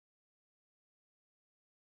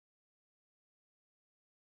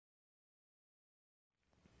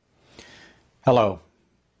Hello,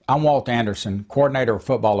 I'm Walt Anderson, Coordinator of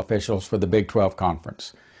Football Officials for the Big 12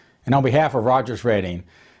 Conference. And on behalf of Rogers Redding,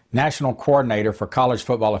 National Coordinator for College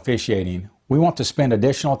Football Officiating, we want to spend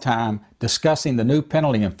additional time discussing the new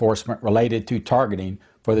penalty enforcement related to targeting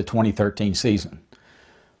for the 2013 season.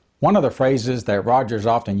 One of the phrases that Rogers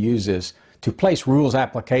often uses to place rules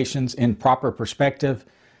applications in proper perspective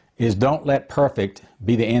is "don't let perfect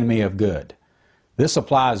be the enemy of good." This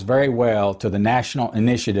applies very well to the national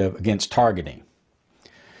initiative against targeting.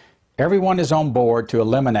 Everyone is on board to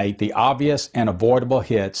eliminate the obvious and avoidable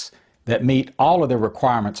hits that meet all of the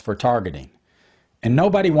requirements for targeting. And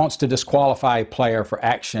nobody wants to disqualify a player for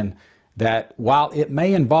action that, while it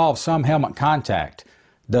may involve some helmet contact,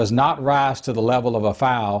 does not rise to the level of a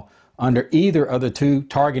foul under either of the two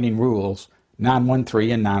targeting rules,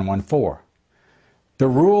 913 and 914. The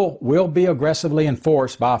rule will be aggressively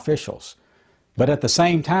enforced by officials, but at the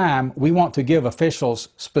same time, we want to give officials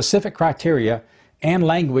specific criteria and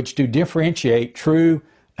language to differentiate true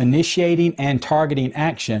initiating and targeting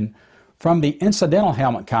action from the incidental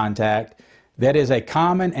helmet contact that is a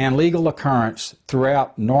common and legal occurrence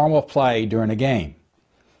throughout normal play during a game.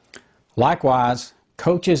 Likewise,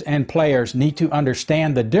 coaches and players need to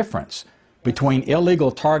understand the difference between illegal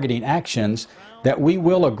targeting actions that we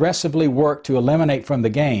will aggressively work to eliminate from the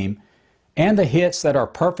game and the hits that are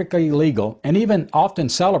perfectly legal and even often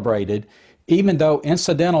celebrated, even though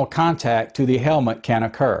incidental contact to the helmet can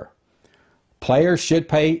occur. Players should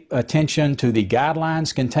pay attention to the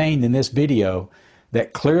guidelines contained in this video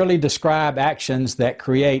that clearly describe actions that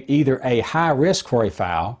create either a high risk for a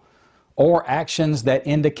foul or actions that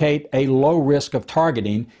indicate a low risk of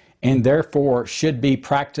targeting and therefore should be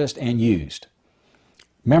practiced and used.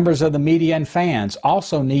 Members of the media and fans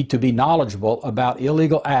also need to be knowledgeable about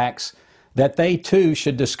illegal acts that they too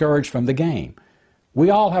should discourage from the game. We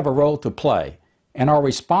all have a role to play and are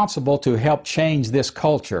responsible to help change this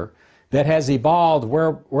culture that has evolved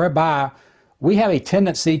whereby we have a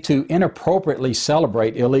tendency to inappropriately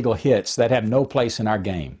celebrate illegal hits that have no place in our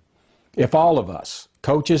game. If all of us,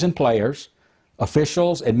 coaches and players,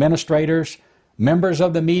 officials, administrators, members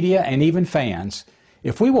of the media, and even fans,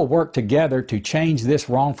 if we will work together to change this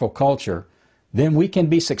wrongful culture, then we can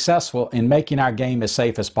be successful in making our game as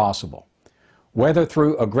safe as possible. Whether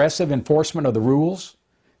through aggressive enforcement of the rules,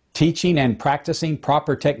 teaching and practicing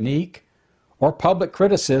proper technique, or public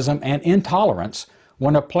criticism and intolerance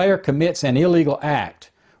when a player commits an illegal act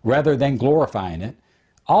rather than glorifying it,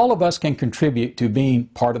 all of us can contribute to being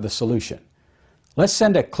part of the solution. Let's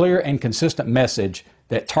send a clear and consistent message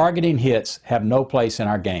that targeting hits have no place in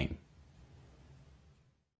our game.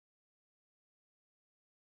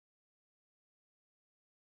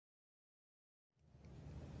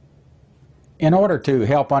 In order to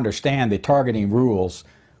help understand the targeting rules,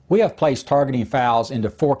 we have placed targeting fouls into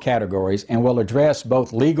 4 categories and will address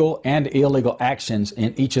both legal and illegal actions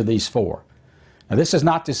in each of these 4. Now, this is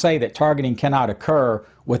not to say that targeting cannot occur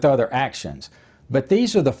with other actions, but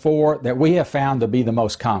these are the 4 that we have found to be the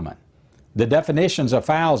most common. The definitions of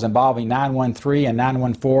fouls involving 913 and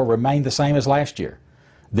 914 remain the same as last year.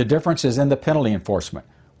 The difference is in the penalty enforcement,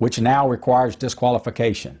 which now requires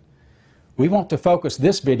disqualification. We want to focus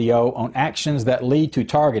this video on actions that lead to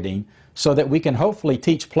targeting so that we can hopefully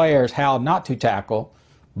teach players how not to tackle,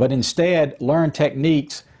 but instead learn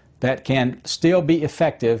techniques that can still be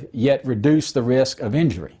effective yet reduce the risk of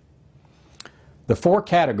injury. The 4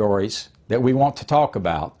 categories that we want to talk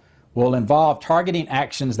about will involve targeting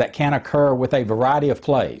actions that can occur with a variety of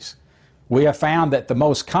plays. We have found that the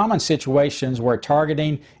most common situations where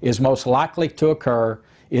targeting is most likely to occur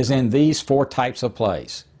is in these 4 types of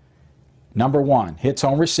plays. Number 1, hits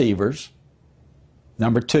on receivers.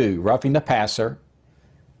 Number 2, roughing the passer.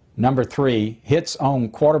 Number 3, hits on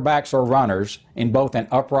quarterbacks or runners in both an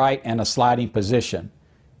upright and a sliding position.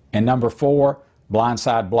 And number 4,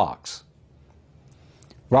 blindside blocks.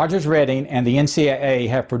 Rogers Redding and the NCAA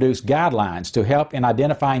have produced guidelines to help in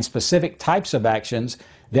identifying specific types of actions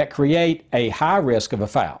that create a high risk of a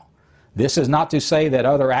foul. This is not to say that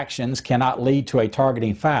other actions cannot lead to a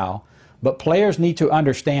targeting foul, but players need to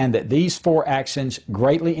understand that these 4 actions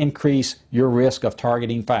greatly increase your risk of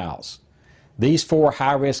targeting fouls. These 4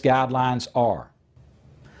 high-risk guidelines are: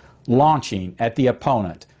 launching at the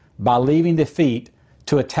opponent by leaving the feet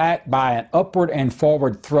to attack by an upward and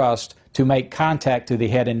forward thrust to make contact to the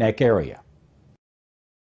head and neck area.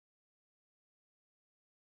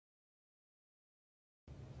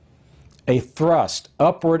 A thrust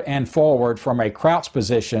upward and forward from a crouch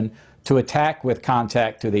position to attack with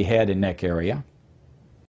contact to the head and neck area.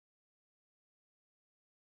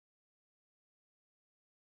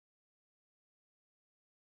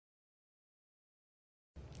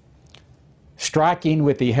 striking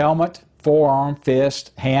with the helmet, forearm,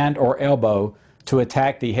 fist, hand, or elbow to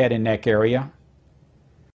attack the head and neck area,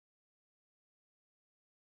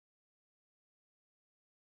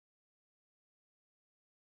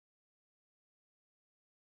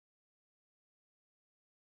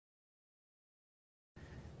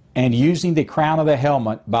 and using the crown of the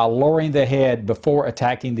helmet by lowering the head before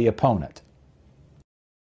attacking the opponent.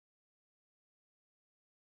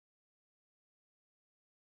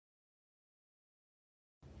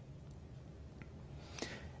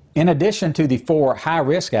 In addition to the 4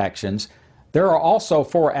 high-risk actions, there are also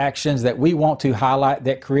 4 actions that we want to highlight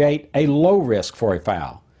that create a low risk for a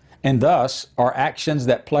foul, and thus are actions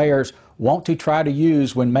that players want to try to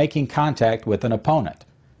use when making contact with an opponent.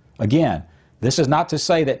 Again, this is not to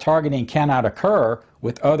say that targeting cannot occur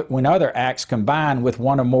when other acts combine with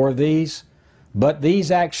one or more of these, but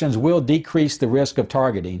these actions will decrease the risk of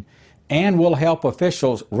targeting and will help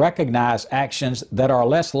officials recognize actions that are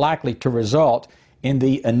less likely to result in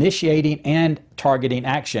the initiating and targeting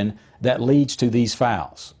action that leads to these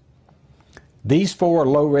fouls. These 4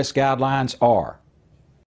 low-risk guidelines are: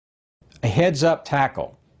 a heads-up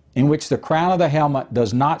tackle, in which the crown of the helmet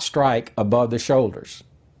does not strike above the shoulders;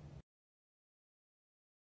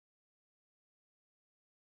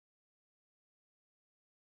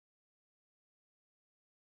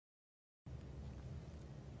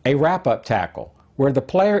 a wrap-up tackle, where the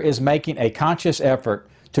player is making a conscious effort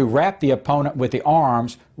to wrap the opponent with the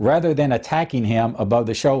arms rather than attacking him above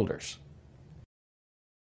the shoulders;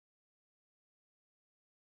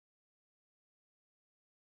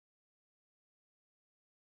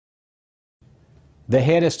 the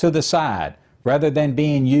head is to the side rather than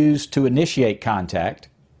being used to initiate contact;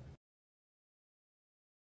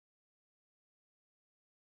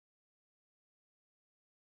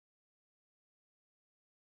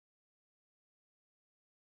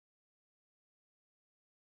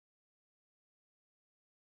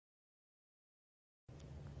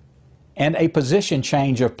 and a position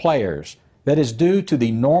change of players that is due to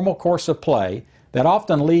the normal course of play that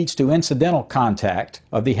often leads to incidental contact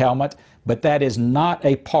of the helmet, but that is not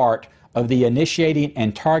a part of the initiating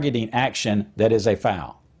and targeting action that is a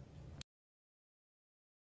foul.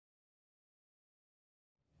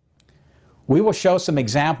 We will show some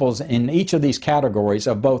examples in each of these categories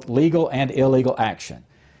of both legal and illegal action,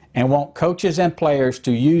 and want coaches and players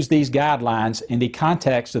to use these guidelines in the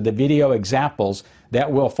context of the video examples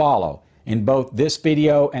that will follow in both this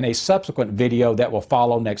video and a subsequent video that will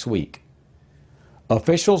follow next week.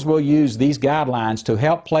 Officials will use these guidelines to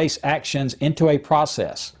help place actions into a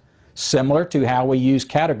process, similar to how we use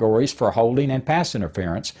categories for holding and pass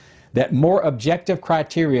interference, that more objective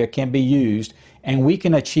criteria can be used and we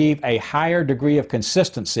can achieve a higher degree of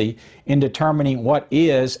consistency in determining what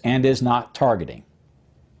is and is not targeting.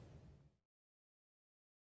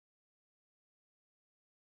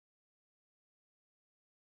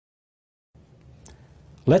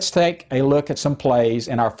 Let's take a look at some plays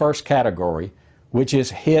in our first category, which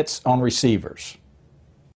is hits on receivers.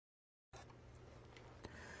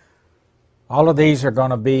 All of these are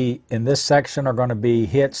going to be, in this section, are going to be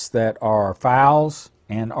hits that are fouls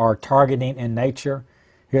and are targeting in nature.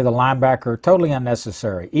 Here the linebacker, totally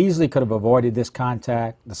unnecessary. Easily could have avoided this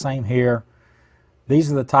contact. The same here.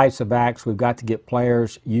 These are the types of acts we've got to get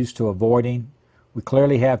players used to avoiding. We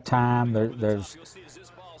clearly have time.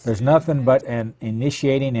 There's nothing but an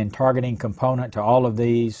initiating and targeting component to all of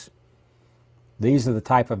these. These are the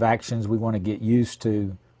type of actions we want to get used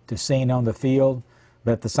to seeing on the field.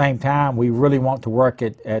 But at the same time, we really want to work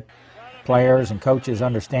at players and coaches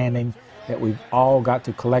understanding that we've all got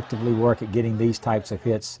to collectively work at getting these types of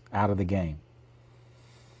hits out of the game.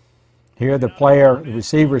 Here the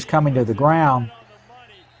receiver is coming to the ground,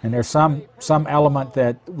 and there's some element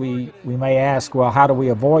that we may ask, well, how do we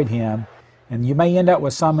avoid him? And you may end up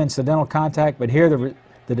with some incidental contact, but here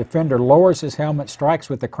the defender lowers his helmet, strikes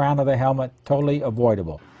with the crown of the helmet, totally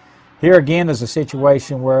avoidable. Here again is a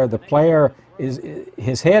situation where the player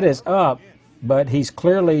his head is up, but he's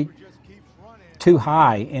clearly too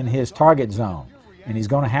high in his target zone, and he's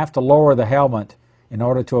going to have to lower the helmet in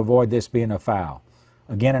order to avoid this being a foul.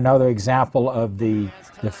 Again, another example of the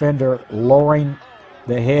defender lowering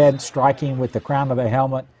the head, striking with the crown of the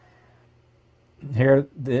helmet. Here,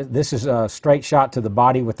 this is a straight shot to the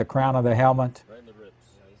body with the crown of the helmet.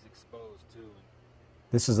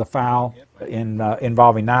 This is a foul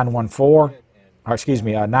involving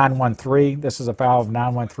 913. This is a foul of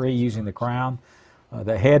 913 using the crown.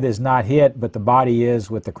 The head is not hit, but the body is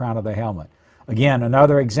with the crown of the helmet. Again,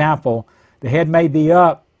 another example. The head may be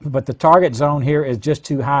up, but the target zone here is just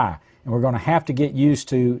too high, and we're going to have to get used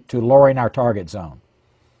to lowering our target zone.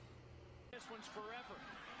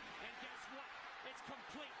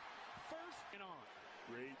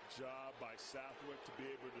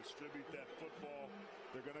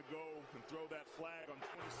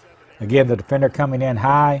 Again, the defender coming in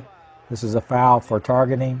high. This is a foul for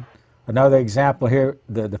targeting. Another example here,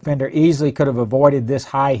 the defender easily could have avoided this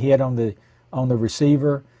high hit on the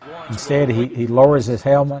receiver. Instead, he lowers his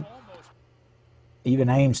helmet, even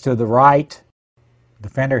aims to the right.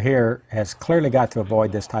 Defender here has clearly got to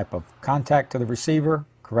avoid this type of contact to the receiver,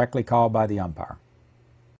 correctly called by the umpire.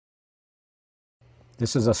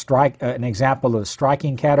 This is an example of a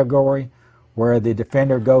striking category where the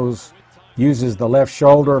defender uses the left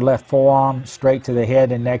shoulder, left forearm straight to the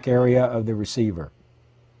head and neck area of the receiver.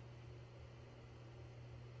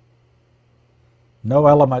 No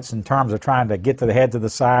elements in terms of trying to get to the head to the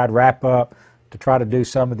side, wrap up, to try to do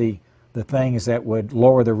some of the things that would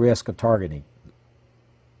lower the risk of targeting.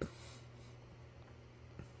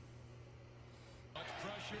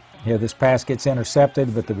 Here this pass gets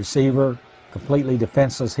intercepted, but the receiver, completely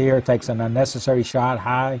defenseless here, takes an unnecessary shot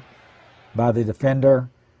high by the defender.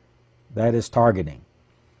 That is targeting.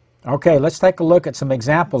 Okay, let's take a look at some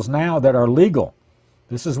examples now that are legal.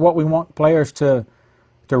 This is what we want players to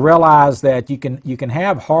realize, that you can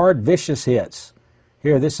have hard, vicious hits.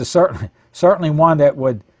 Here, this is certainly one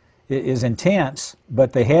that is intense,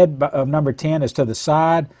 but the head of number 10 is to the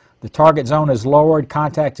side. The target zone is lowered.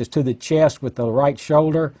 Contact is to the chest with the right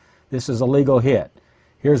shoulder. This is a legal hit.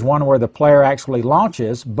 Here's one where the player actually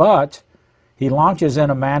launches, but he launches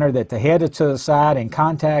in a manner that the head is to the side and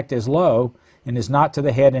contact is low and is not to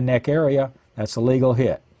the head and neck area. That's a legal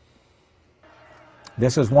hit.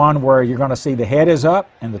 This is one where you're going to see the head is up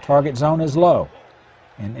and the target zone is low.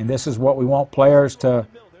 And this is what we want players to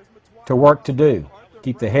work to do.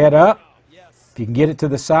 Keep the head up. If you can get it to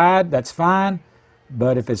the side, that's fine.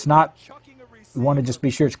 But if it's not, we want to just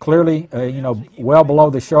be sure it's clearly, well below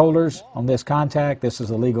the shoulders on this contact. This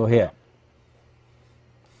is a legal hit.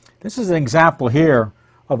 This is an example here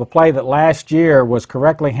of a play that last year was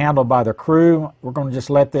correctly handled by the crew. We're going to just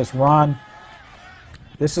let this run.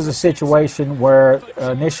 This is a situation where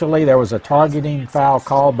initially there was a targeting foul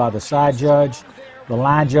called by the side judge. The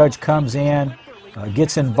line judge comes in,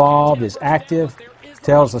 gets involved, is active,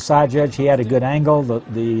 tells the side judge he had a good angle.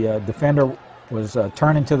 The defender was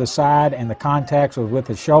turning to the side and the contact was with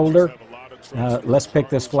his shoulder. Let's pick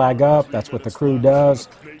this flag up. That's what the crew does.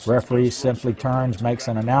 Referee simply turns, makes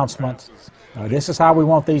an announcement. This is how we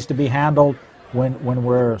want these to be handled when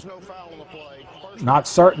we're not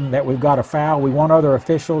certain that we've got a foul. We want other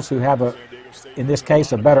officials who have, in this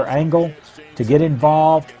case, a better angle to get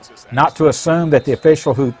involved, not to assume that the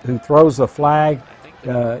official who throws the flag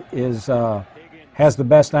has the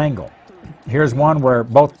best angle. Here's one where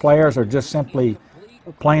both players are just simply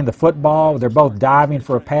playing the football. They're both diving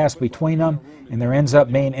for a pass between them, and there ends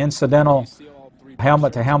up being incidental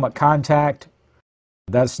helmet-to-helmet contact.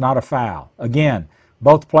 That's not a foul. Again,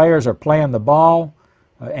 both players are playing the ball,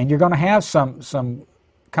 and you're going to have some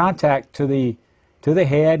contact to the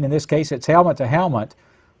head. In this case, it's helmet-to-helmet,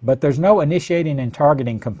 but there's no initiating and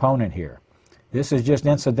targeting component here. This is just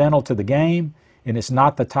incidental to the game, and it's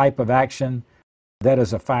not the type of action that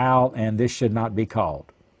is a foul, and this should not be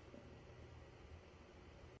called.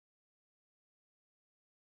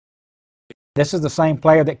 This is the same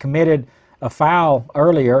player that committed a foul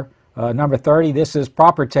earlier, number 30. This is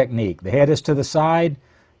proper technique. The head is to the side,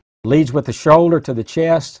 leads with the shoulder to the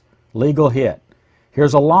chest, legal hit.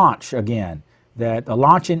 Here's a launch again. That a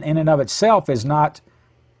launch in and of itself is not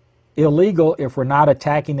illegal if we're not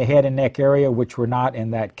attacking the head and neck area, which we're not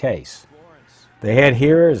in that case. The head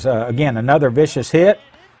here is, again, another vicious hit.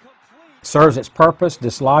 Serves its purpose,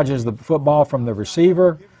 dislodges the football from the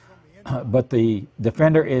receiver, but the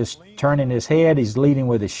defender is turning his head. He's leading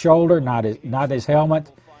with his shoulder, not his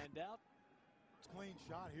helmet.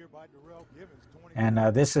 And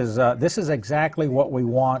this is exactly what we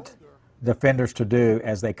want defenders to do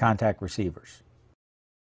as they contact receivers.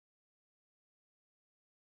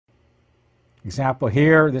 Example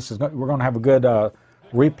here. We're going to have a good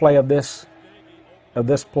replay of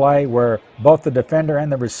this play where both the defender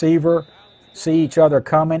and the receiver see each other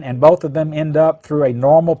coming, and both of them end up through a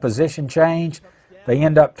normal position change. They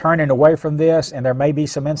end up turning away from this, and there may be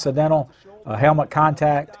some incidental helmet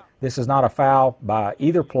contact. This is not a foul by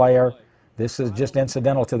either player. This is just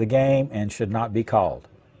incidental to the game and should not be called.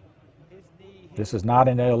 This is not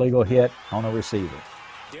an illegal hit on a receiver.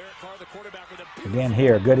 Again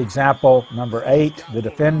here, good example, number 8, the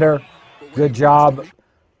defender. Good job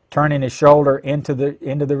turning his shoulder into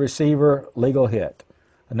the receiver, legal hit.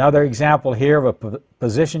 Another example here of a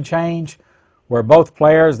position change where both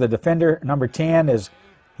players, the defender, number 10,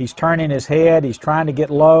 he's turning his head, he's trying to get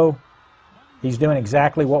low. He's doing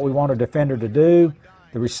exactly what we want a defender to do.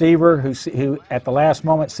 The receiver who at the last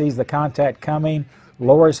moment sees the contact coming,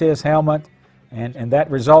 lowers his helmet, and that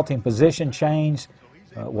resulting position change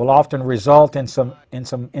will often result in some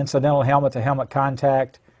incidental helmet-to-helmet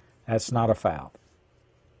contact. That's not a foul.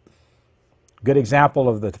 Good example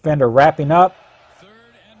of the defender wrapping up,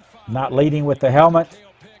 not leading with the helmet.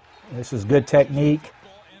 This is good technique.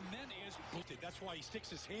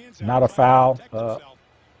 Not a foul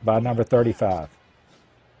by number 35.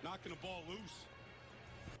 Knocking the ball loose.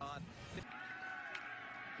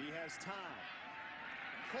 He has time.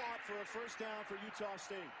 Caught for a first down for Utah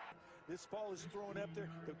State. This ball is thrown up there.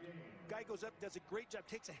 The guy goes up, does a great job,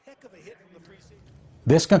 takes a heck of a hit from the free safety.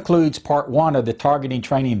 This concludes part 1 of the targeting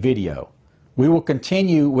training video. We will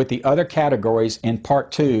continue with the other categories in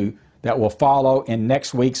part 2 that will follow in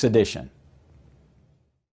next week's edition.